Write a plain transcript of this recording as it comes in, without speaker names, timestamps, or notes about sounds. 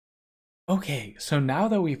Okay, so now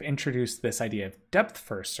that we've introduced this idea of depth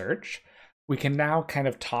first search, we can now kind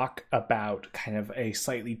of talk about kind of a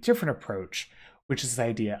slightly different approach, which is the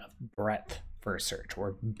idea of breadth first search,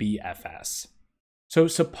 or BFS. So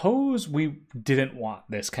suppose we didn't want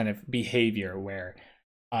this kind of behavior where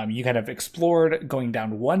you kind of explored going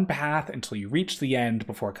down one path until you reached the end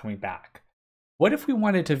before coming back. What if we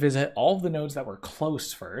wanted to visit all of the nodes that were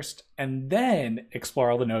close first and then explore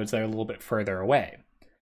all the nodes that are a little bit further away?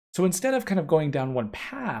 So instead of kind of going down one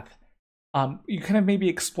path, you kind of maybe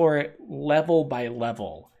explore it level by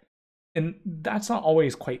level. And that's not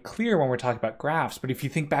always quite clear when we're talking about graphs, but if you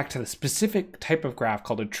think back to the specific type of graph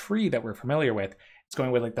called a tree that we're familiar with, it's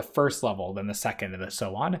going with like the first level, then the second, and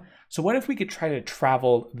so on. So what if we could try to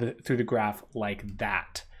travel through the graph like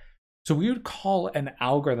that? So we would call an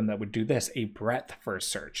algorithm that would do this a breadth first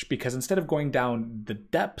search, because instead of going down the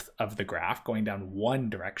depth of the graph, going down one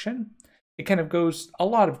direction, it kind of goes a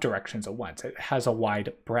lot of directions at once. It has a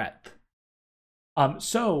wide breadth.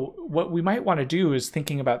 So what we might want to do is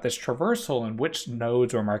thinking about this traversal and which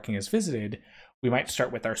nodes we're marking as visited. We might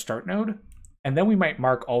start with our start node, and then we might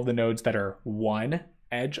mark all the nodes that are one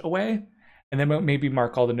edge away, and then maybe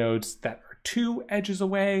mark all the nodes that are two edges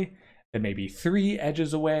away, then maybe three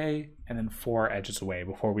edges away, and then four edges away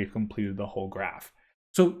before we've completed the whole graph.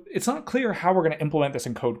 So it's not clear how we're going to implement this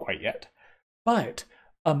in code quite yet, but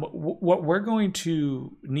what we're going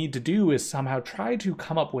to need to do is somehow try to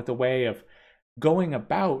come up with a way of going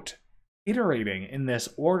about iterating in this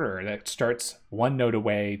order that starts one node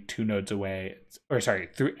away, two nodes away, or sorry,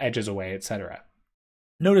 three edges away, etc.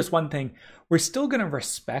 Notice one thing, we're still going to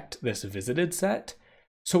respect this visited set.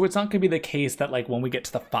 So it's not going to be the case that like when we get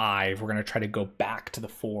to the 5, we're going to try to go back to the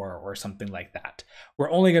 4 or something like that.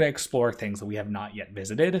 We're only going to explore things that we have not yet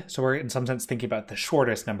visited. So we're in some sense thinking about the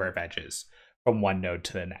shortest number of edges from one node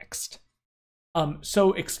to the next.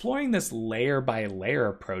 So exploring this layer by layer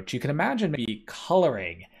approach, you can imagine maybe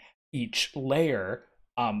coloring each layer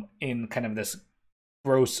in kind of this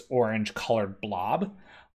gross orange colored blob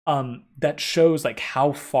that shows like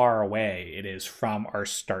how far away it is from our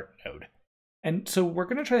start node. And so we're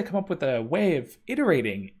going to try to come up with a way of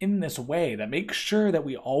iterating in this way that makes sure that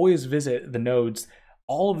we always visit the nodes,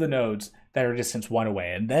 all of the nodes that are distance 1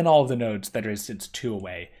 away, and then all of the nodes that are distance 2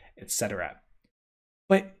 away, etc.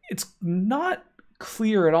 But it's not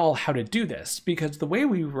clear at all how to do this, because the way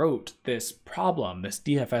we wrote this problem, this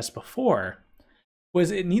DFS before,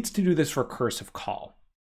 was it needs to do this recursive call.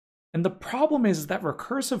 And the problem is that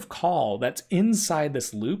recursive call that's inside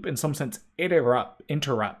this loop, in some sense,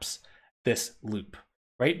 interrupts this loop,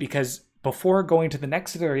 right? Because before going to the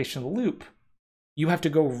next iteration of the loop, you have to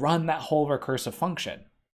go run that whole recursive function.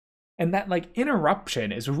 And that like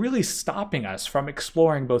interruption is really stopping us from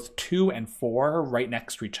exploring both 2 and 4 right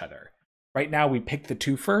next to each other. Right now we pick the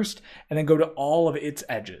 2 first and then go to all of its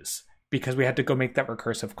edges because we had to go make that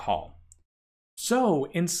recursive call. So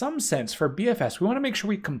in some sense for BFS, we want to make sure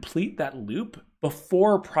we complete that loop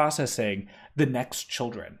before processing the next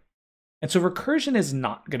children. And so recursion is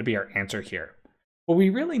not going to be our answer here. What we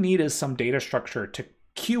really need is some data structure to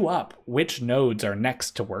queue up which nodes are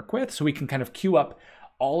next to work with, so we can kind of queue up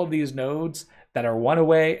all of these nodes that are 1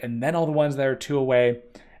 away and then all the ones that are 2 away.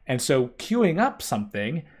 And so queuing up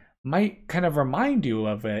something might kind of remind you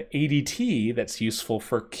of an ADT that's useful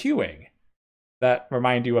for queuing. That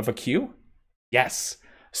remind you of a queue? Yes.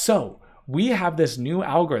 So we have this new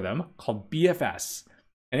algorithm called BFS,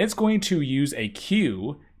 and it's going to use a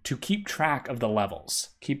queue to keep track of the levels,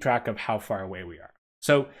 keep track of how far away we are.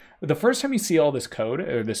 So the first time you see all this code,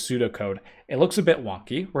 or this pseudocode, it looks a bit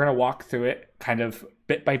wonky. We're going to walk through it kind of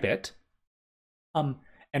bit by bit. And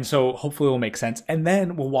so hopefully it will make sense. And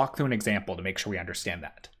then we'll walk through an example to make sure we understand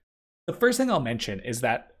that. The first thing I'll mention is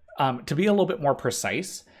that to be a little bit more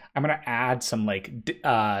precise, I'm going to add some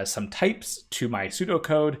some types to my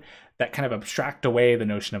pseudocode that kind of abstract away the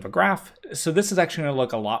notion of a graph. So this is actually going to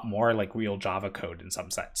look a lot more like real Java code in some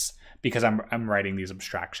sense, because I'm writing these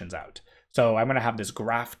abstractions out. So I'm going to have this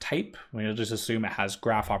graph type. We'll just assume it has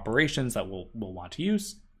graph operations that we'll want to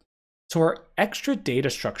use. So our extra data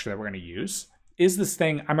structure that we're going to use is this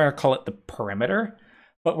thing, I'm going to call it the perimeter,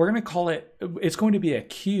 but we're going to call it, it's going to be a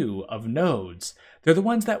queue of nodes. They're the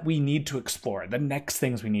ones that we need to explore, the next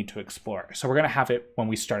things we need to explore. So we're going to have it when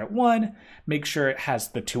we start at 1, make sure it has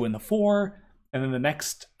the 2 and the 4, and then the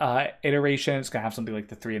next iteration is going to have something like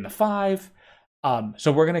the 3 and the 5.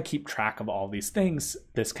 So we're going to keep track of all these things,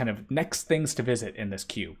 this kind of next things to visit in this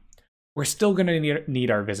queue. We're still going to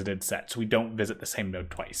need our visited set, so we don't visit the same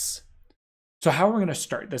node twice. So how are we going to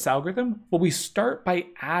start this algorithm? Well, we start by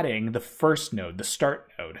adding the first node, the start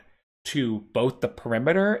node, to both the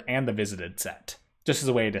perimeter and the visited set. just as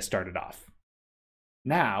a way to start it off.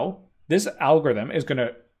 Now, this algorithm is going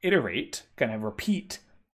to iterate, going to repeat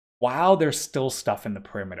while there's still stuff in the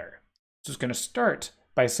perimeter. So it's going to start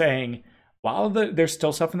by saying, while there's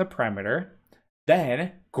still stuff in the perimeter,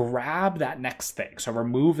 then grab that next thing. So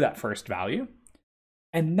remove that first value.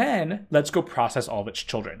 And then let's go process all of its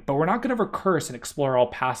children. But we're not going to recurse and explore all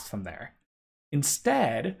paths from there.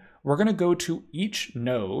 Instead, we're going to go to each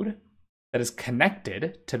node that is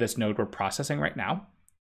connected to this node we're processing right now.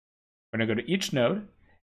 We're going to go to each node.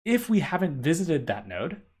 If we haven't visited that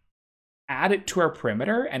node, add it to our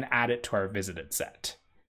perimeter and add it to our visited set.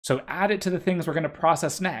 So add it to the things we're going to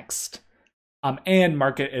process next, and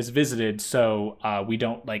mark it as visited, so we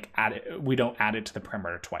don't add it to the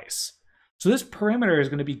perimeter twice. So this perimeter is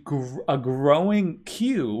going to be a growing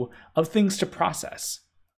queue of things to process,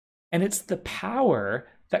 and it's the power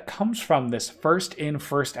that comes from this first in,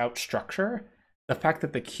 first out structure, the fact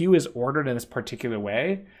that the queue is ordered in this particular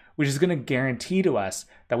way, which is going to guarantee to us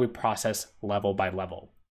that we process level by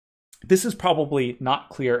level. This is probably not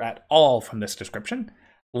clear at all from this description.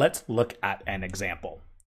 Let's look at an example.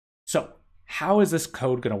 So how is this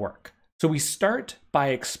code going to work? So we start by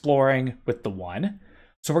exploring with the 1.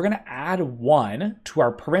 So we're going to add 1 to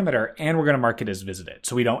our perimeter, and we're going to mark it as visited,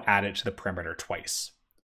 so we don't add it to the perimeter twice.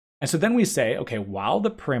 And so then we say, okay, while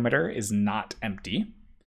the perimeter is not empty,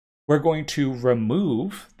 we're going to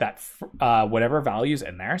remove that whatever value's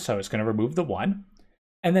in there. So it's going to remove the 1,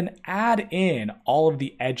 and then add in all of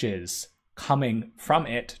the edges coming from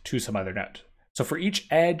it to some other node. So for each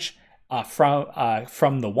edge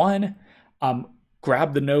from the 1,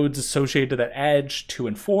 grab the nodes associated to that edge, 2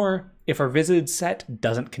 and 4. If our visited set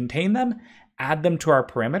doesn't contain them, add them to our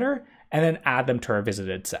perimeter, and then add them to our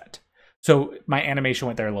visited set. So my animation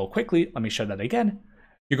went there a little quickly. Let me show that again.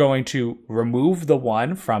 You're going to remove the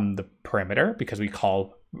 1 from the perimeter because we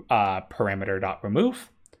call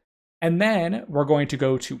perimeter.remove. And then we're going to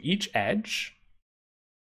go to each edge,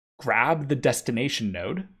 grab the destination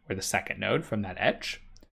node, or the second node from that edge.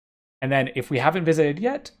 And then if we haven't visited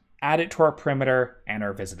yet, add it to our perimeter and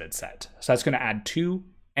our visited set. So that's going to add 2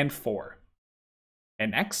 and 4.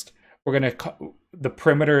 And next, we're going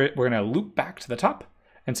to loop back to the top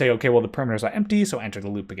and say, okay, well, the perimeter is not empty, so enter the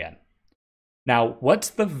loop again. Now, what's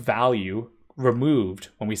the value removed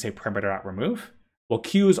when we say perimeter.remove? Well,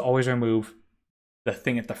 Q is always remove the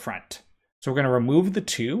thing at the front. So we're going to remove the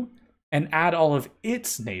 2 and add all of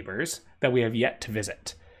its neighbors that we have yet to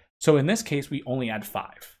visit. So in this case, we only add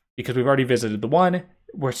 5 because we've already visited the 1.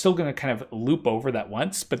 We're still going to kind of loop over that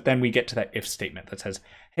once, but then we get to that if statement that says,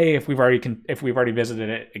 hey, if we've already visited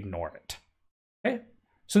it, ignore it. Okay.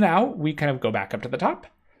 So now we kind of go back up to the top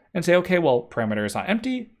and say, okay, well, perimeter is not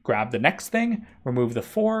empty. Grab the next thing, remove the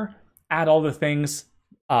 4, add all the things,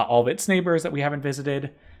 all of its neighbors that we haven't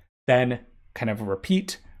visited, then kind of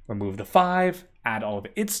repeat, remove the 5, add all of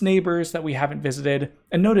its neighbors that we haven't visited.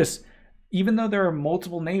 And notice, even though there are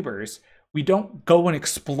multiple neighbors, we don't go and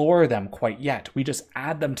explore them quite yet. We just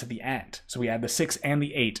add them to the end. So we add the 6 and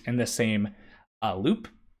the 8 in the same loop.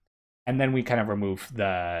 And then we kind of remove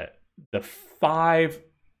the 5,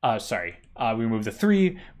 we remove the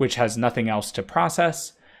 3, which has nothing else to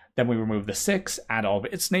process. Then we remove the 6, add all of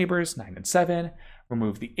its neighbors, 9 and 7,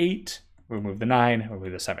 remove the 8, remove the 9,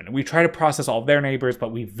 remove the 7. We try to process all of their neighbors,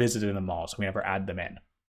 but we visited them all, so we never add them in.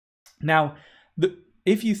 Now,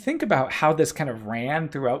 if you think about how this kind of ran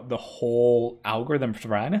throughout the whole algorithm's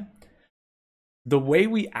run, the way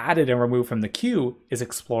we added and removed from the queue is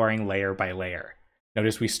exploring layer by layer.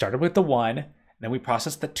 Notice we started with the 1, then we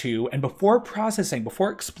processed the 2, and before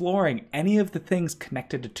exploring any of the things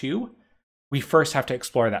connected to 2, we first have to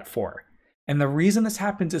explore that 4. And the reason this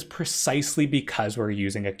happens is precisely because we're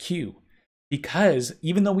using a queue. Because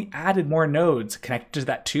even though we added more nodes connected to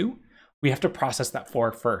that 2, we have to process that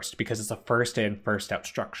 4 first because it's a first in, first out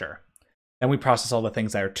structure. Then we process all the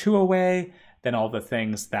things that are 2 away, then all the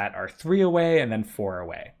things that are 3 away, and then 4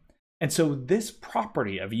 away. And so this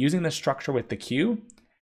property of using the structure with the queue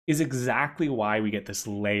is exactly why we get this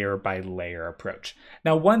layer by layer approach.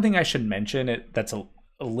 Now, one thing I should mention that's a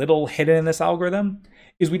little hidden in this algorithm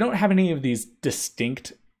is we don't have any of these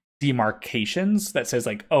distinct demarcations that says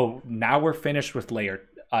like, oh, now we're finished with layer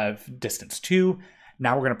of distance 2.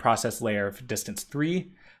 Now we're going to process layer of distance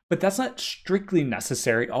 3. But that's not strictly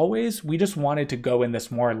necessary always. We just wanted to go in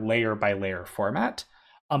this more layer by layer format.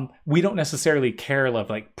 We don't necessarily care of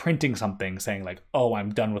like printing something saying like, oh,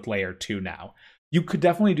 I'm done with layer 2 now. You could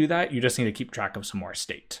definitely do that. You just need to keep track of some more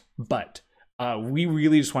state. But we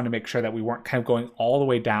really just want to make sure that we weren't kind of going all the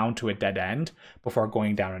way down to a dead end before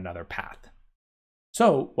going down another path.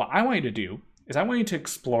 So what I want you to do is I want you to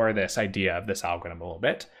explore this idea of this algorithm a little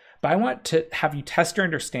bit but I want to have you test your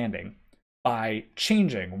understanding by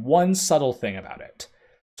changing one subtle thing about it.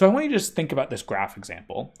 So I want you to just think about this graph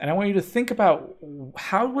example, and I want you to think about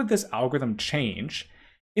how would this algorithm change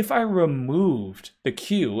if I removed the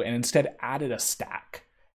queue and instead added a stack.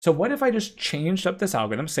 So what if I just changed up this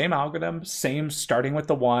algorithm, same starting with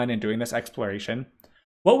the 1 and doing this exploration.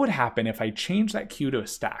 What would happen if I change that queue to a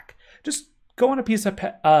stack? Just go on a piece of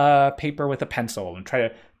paper with a pencil and try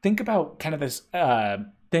to think about kind of this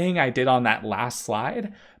thing I did on that last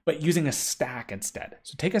slide, but using a stack instead.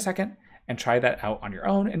 So take a second and try that out on your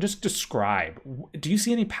own and just describe. Do you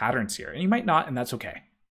see any patterns here? And you might not, and that's okay.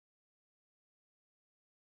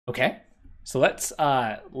 Okay, so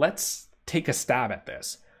let's take a stab at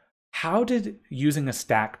this. How did using a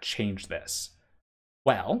stack change this?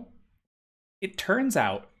 Well, it turns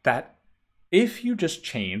out that if you just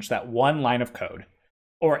change that one line of code,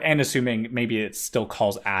 and assuming maybe it still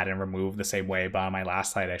calls add and remove the same way, but on my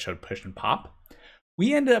last slide I showed push and pop,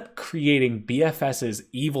 we ended up creating BFS's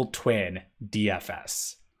evil twin,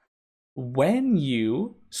 DFS. When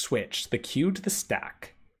you switch the queue to the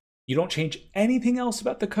stack, you don't change anything else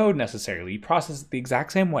about the code necessarily, you process it the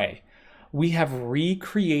exact same way. We have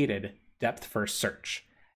recreated depth first search.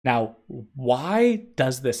 Now, why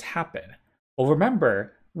does this happen? Well,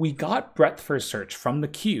 remember, we got breadth first search from the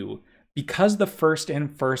queue because the first in,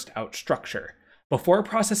 first out structure. Before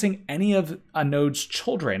processing any of a node's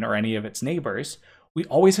children or any of its neighbors, we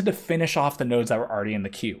always had to finish off the nodes that were already in the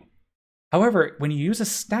queue. However, when you use a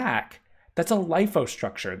stack, that's a LIFO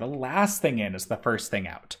structure. The last thing in is the first thing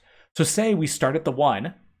out. So say we start at the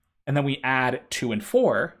 1, and then we add 2 and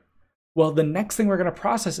 4. Well, the next thing we're going to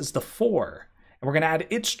process is the 4, and we're going to add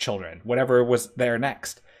its children, whatever was there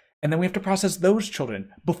next. And then we have to process those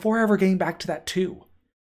children before ever getting back to that 2.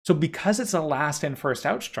 So because it's a last in, first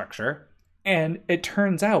out structure, and it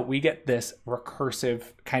turns out we get this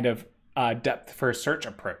recursive kind of depth first search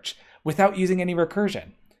approach without using any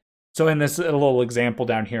recursion. So in this little example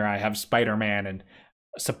down here, I have Spider-Man and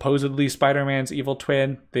supposedly Spider-Man's evil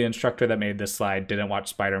twin. The instructor that made this slide didn't watch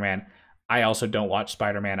Spider-Man. I also don't watch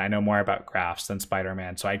Spider-Man. I know more about graphs than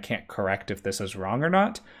Spider-Man, so I can't correct if this is wrong or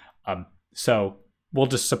not. So we'll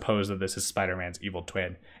just suppose that this is Spider-Man's evil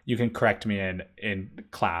twin. You can correct me in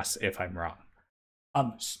class if I'm wrong.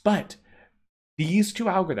 But these two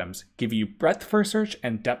algorithms give you breadth first search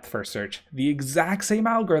and depth first search, the exact same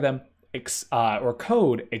algorithm or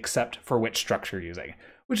code, except for which structure you're using,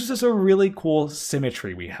 which is just a really cool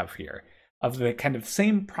symmetry we have here of the kind of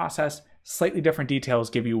same process, slightly different details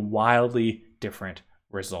give you wildly different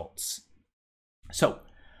results. So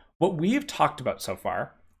what we've talked about so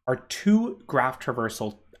far are two graph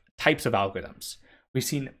traversal types of algorithms. We've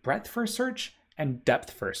seen breadth first search and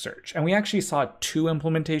depth first search. And we actually saw two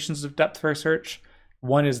implementations of depth first search.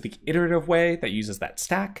 One is the iterative way that uses that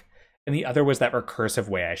stack, and the other was that recursive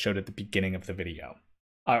way I showed at the beginning of the video,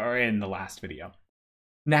 or in the last video.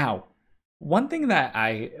 Now, one thing that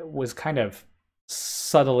I was kind of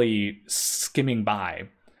subtly skimming by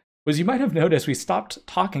was you might have noticed we stopped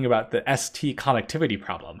talking about the ST connectivity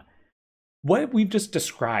problem. What we've just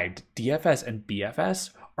described, DFS and BFS,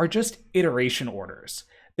 are just iteration orders.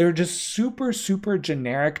 They're just super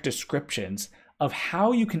generic descriptions of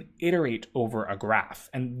how you can iterate over a graph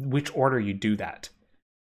and which order you do that.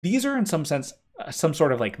 These are in some sense some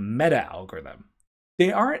sort of like meta algorithm.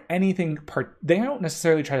 They aren't anything, they don't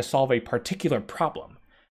necessarily try to solve a particular problem.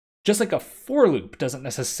 Just like a for loop doesn't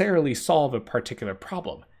necessarily solve a particular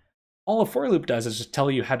problem. All a for loop does is just tell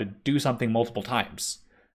you how to do something multiple times.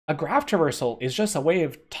 A graph traversal is just a way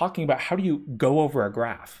of talking about how do you go over a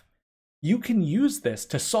graph. You can use this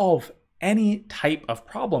to solve any type of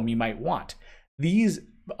problem you might want. These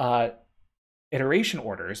iteration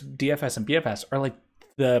orders, DFS and BFS, are like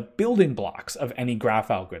the building blocks of any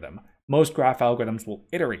graph algorithm. Most graph algorithms will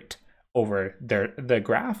iterate over the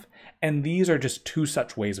graph, and these are just two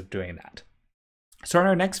such ways of doing that. So in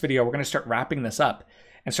our next video, we're going to start wrapping this up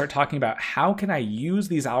and start talking about how can I use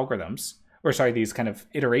these algorithms, these kind of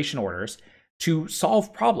iteration orders, to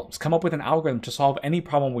solve problems, come up with an algorithm to solve any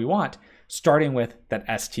problem we want, starting with that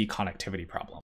ST connectivity problem.